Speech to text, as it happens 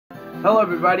Hello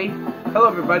everybody,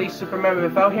 Superman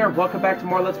MFL here. Welcome back to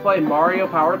more Let's Play Mario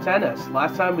Power Tennis.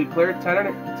 Last time we cleared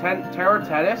Terror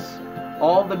Tennis.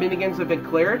 All of the minigames have been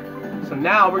cleared. So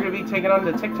now we're going to be taking on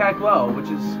the Tic Tac Glow,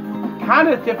 which is kind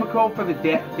of difficult for the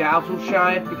Dazzle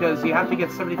Shine because you have to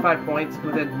get 75 points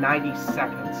within 90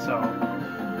 seconds. So,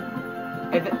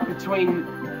 and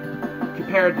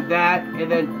compared to that,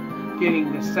 and then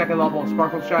getting the second level of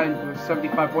Sparkle Shine with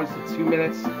 75 points in 2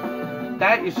 minutes,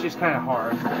 that is just kind of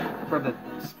hard for the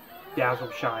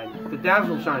Dazzle Shine. The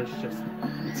Dazzle Shine is just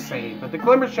insane. But the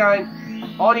Glimmer Shine,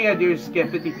 all you gotta do is get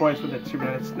 50 points within 2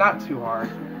 minutes. Not too hard.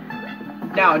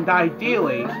 Now, and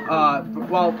ideally,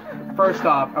 well, first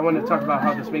off, I want to talk about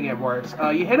how this minigame works.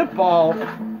 You hit a ball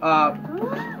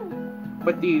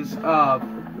with these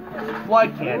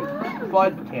flood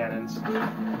cannons.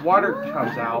 Water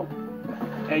comes out,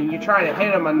 and you're trying to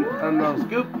hit them on those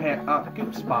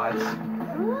goop spots.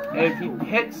 And if you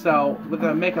hit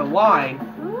make a line,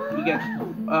 you get,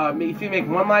 if you make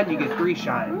one line, you get 3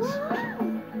 shines.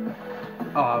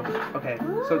 Okay,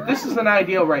 so this is an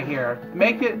ideal right here.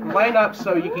 Make it line up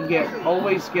so you can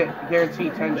always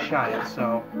guaranteed 10 shines.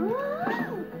 So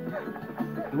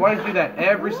you want to do that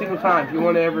every single time if you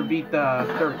want to ever beat the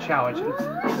third challenge.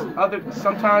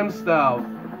 Sometimes wow,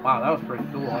 that was pretty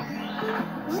cool.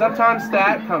 Sometimes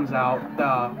that comes out,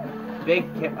 the big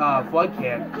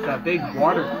the big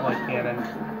water flood cannon.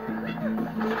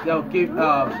 They'll give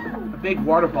a big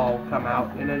water ball will come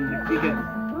out, and then if you get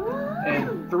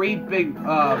 3 big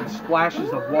splashes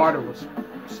of water will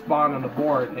spawn on the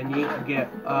board, and you can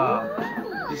get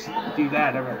just do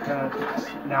that every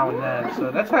now and then.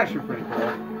 So that's actually pretty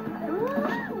cool.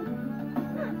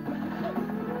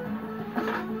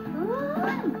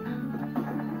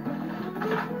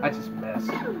 I just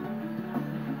missed.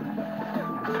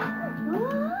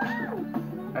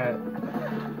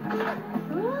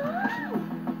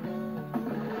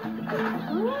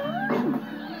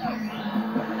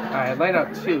 Alright, line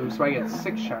up 2, so I get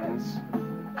 6 shines.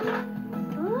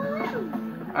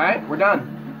 Alright, we're done.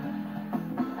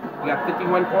 We got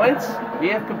 51 points. We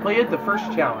have completed the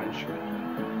first challenge.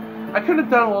 I could have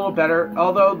done a little better,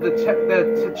 although the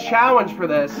challenge for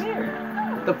this,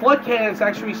 the flood cannons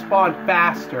actually spawn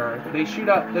faster. They shoot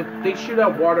out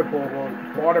water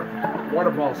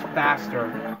balls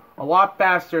faster, a lot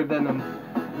faster than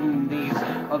these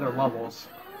other levels.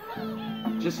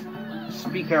 Just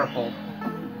be careful,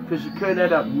 because you could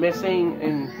end up missing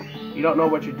and you don't know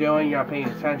what you're doing. You're not paying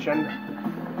attention.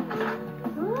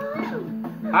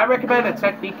 I recommend a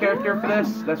technique character for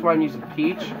this. That's why I'm using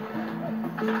Peach,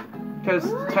 because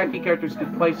the technique characters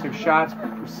can place their shots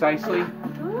precisely.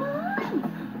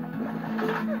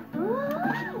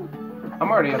 I'm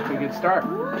already up to a good start.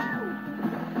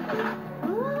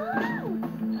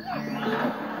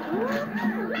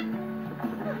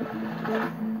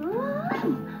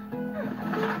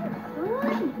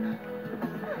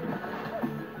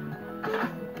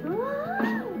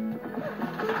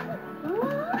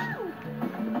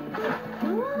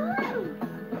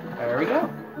 There we go.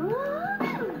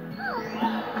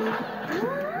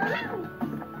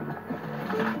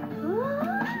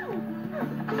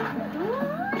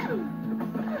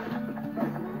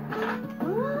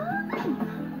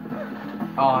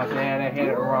 Oh man, I hit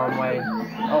it the wrong way.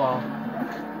 Oh well.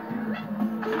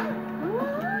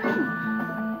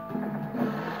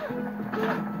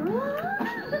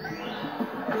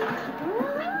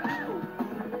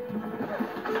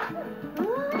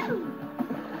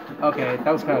 Okay,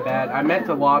 that was kind of bad. I meant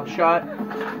to lob shot.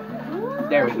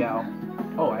 There we go.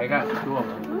 Oh, I got 2 of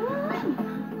them.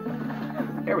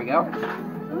 There we go.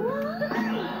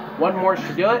 One more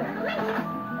should do it.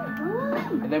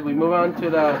 And then we move on to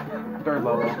the 3rd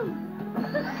level.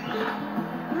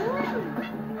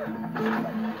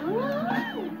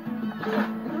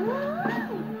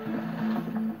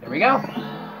 There we go.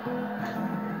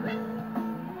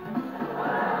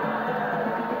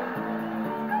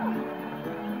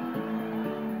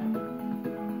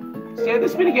 So yeah,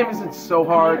 this minigame isn't so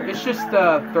hard. It's just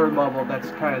the 3rd level that's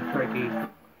kind of tricky.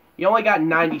 You only got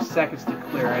 90 seconds to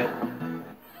clear it.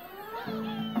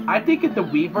 I think at the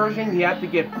Wii version, you have to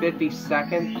get 50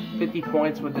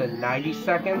 points within 90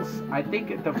 seconds. I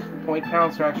think the point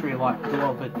counts are actually a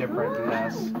little bit different than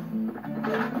this.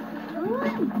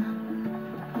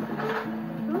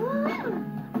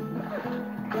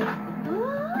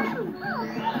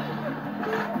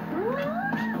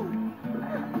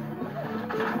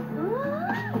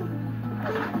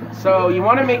 So you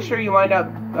want to make sure you line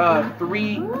up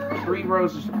 3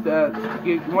 rows.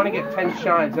 You want to get 10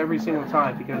 shines every single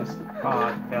time, because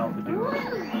I failed to do it.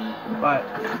 But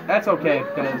that's okay,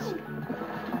 because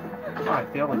I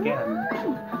failed again.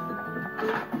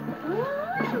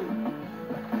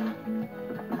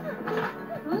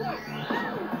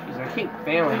 keep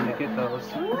failing to get those.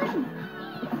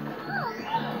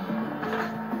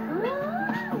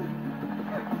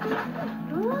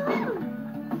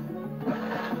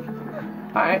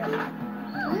 Alright.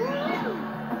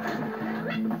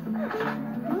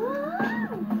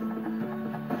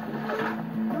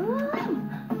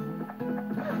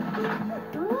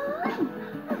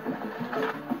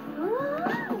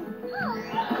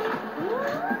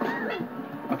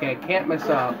 Okay, I can't mess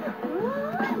up.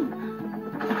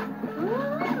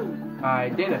 I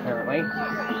did, apparently.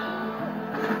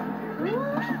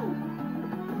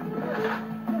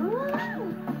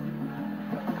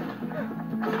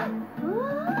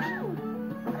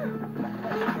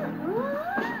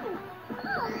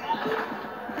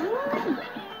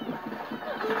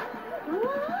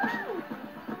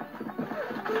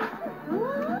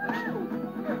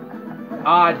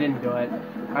 Ah, I didn't do it.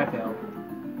 I failed.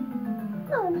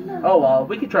 Oh well,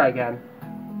 we could try again.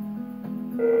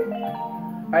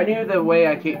 I knew the way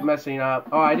I keep messing up.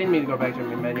 Oh, I didn't mean to go back to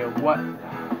the menu. What?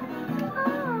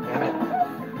 Damn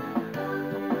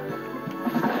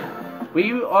it.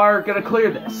 We are gonna clear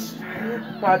this.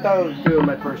 I thought I was doing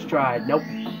my first try. Nope.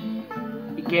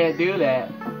 You can't do that.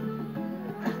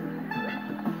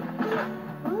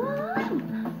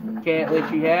 Can't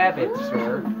let you have it,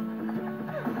 sir.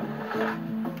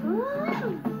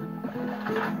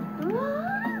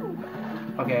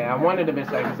 Okay, I wanted to miss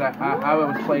that because I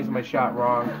was placing my shot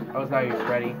wrong. I was not even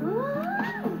ready.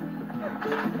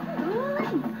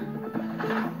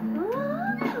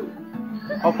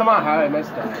 Oh, come on, how did I miss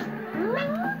that?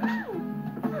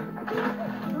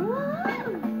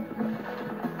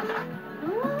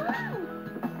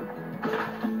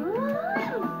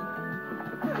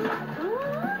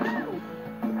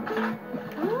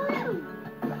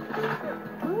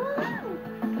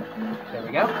 There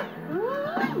we go.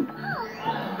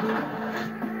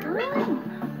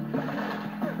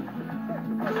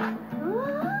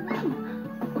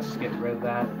 Let's get rid of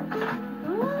that.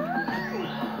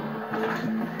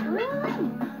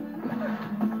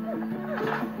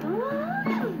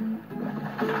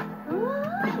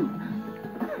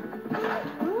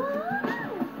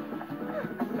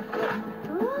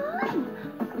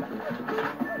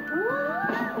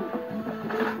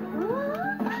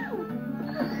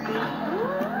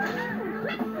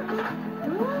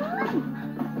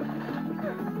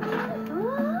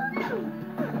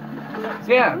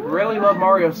 So yeah, really love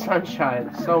Mario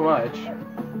Sunshine so much.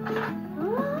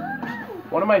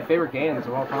 One of my favorite games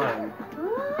of all time.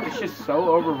 It's just so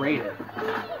overrated.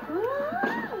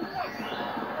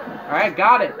 Alright,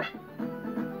 got it.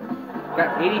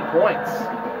 Got 80 points.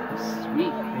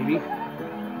 Sweet, baby.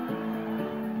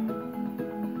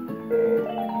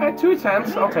 Alright, 2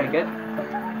 attempts, I'll take it.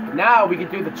 Now we can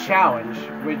do the challenge,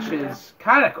 which is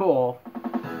kind of cool.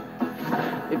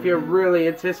 If you're really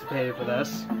anticipated for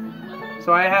this.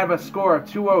 So I have a score of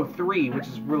 203, which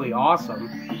is really awesome.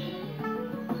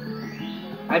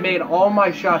 I made all my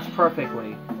shots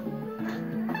perfectly.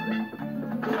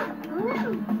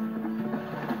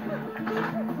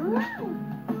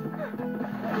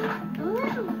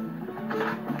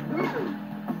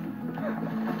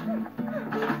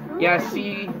 Yeah,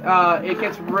 see, it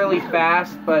gets really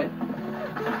fast, but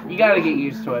you gotta get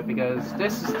used to it because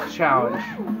this is the challenge.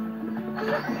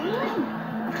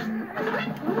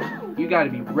 You gotta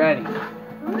be ready.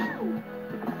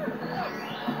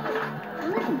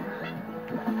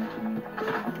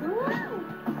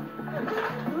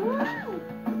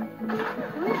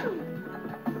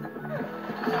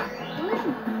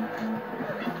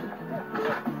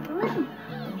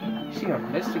 See, I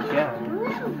missed again.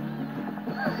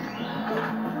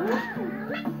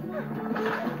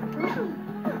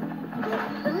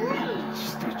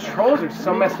 The controls are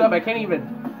so messed up, I can't even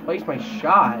place my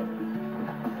shot.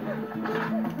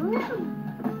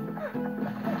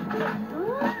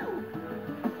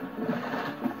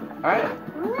 Alright.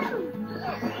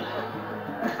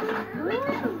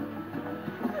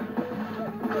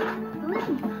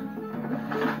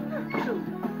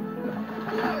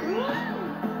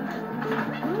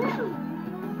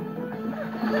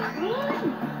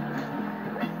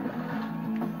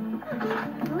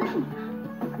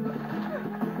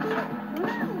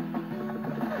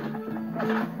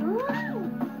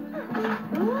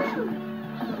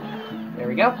 There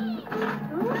we go.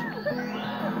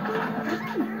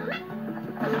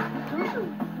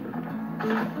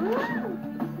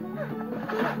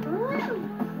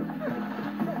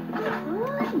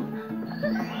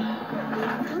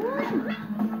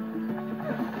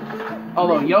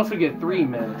 Although you also get 3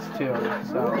 minutes too,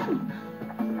 so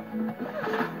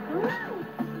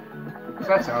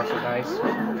that's also nice.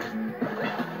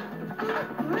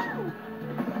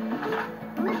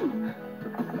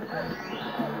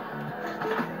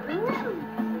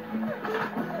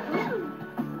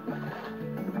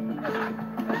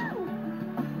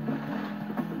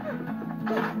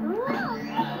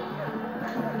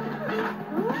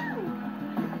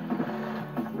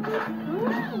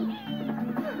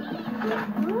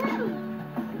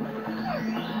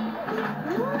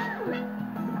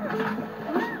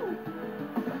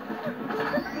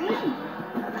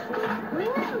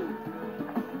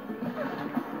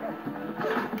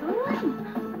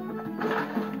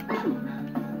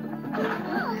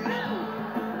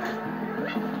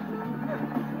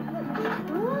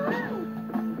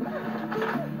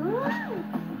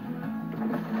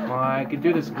 I could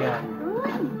do this again.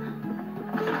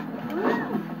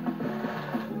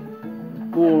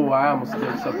 Ooh, I almost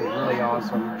did something really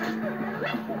awesome.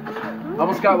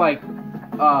 Almost got like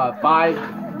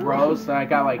 5 rows, and I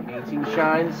got like 18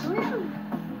 shines.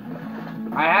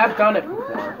 I have done it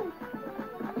before.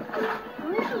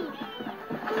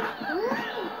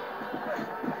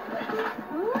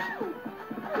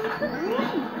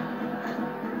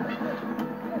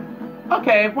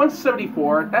 Okay,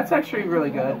 174. That's actually really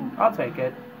good. I'll take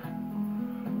it.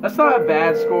 That's not a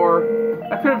bad score.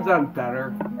 I could have done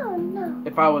better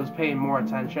if I was paying more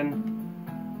attention.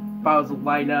 If I was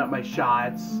lining up my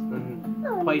shots and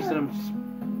placing them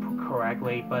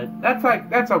correctly. But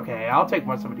that's okay. I'll take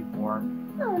 174.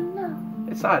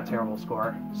 It's not a terrible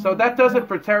score. So that does it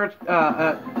for not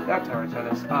Terra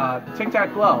Tennis. Tic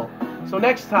Tac Glow. So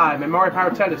next time in Mario Power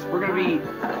Tennis, we're gonna be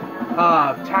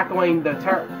tackling the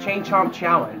Chain Chomp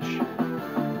Challenge.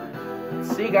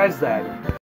 See you guys then.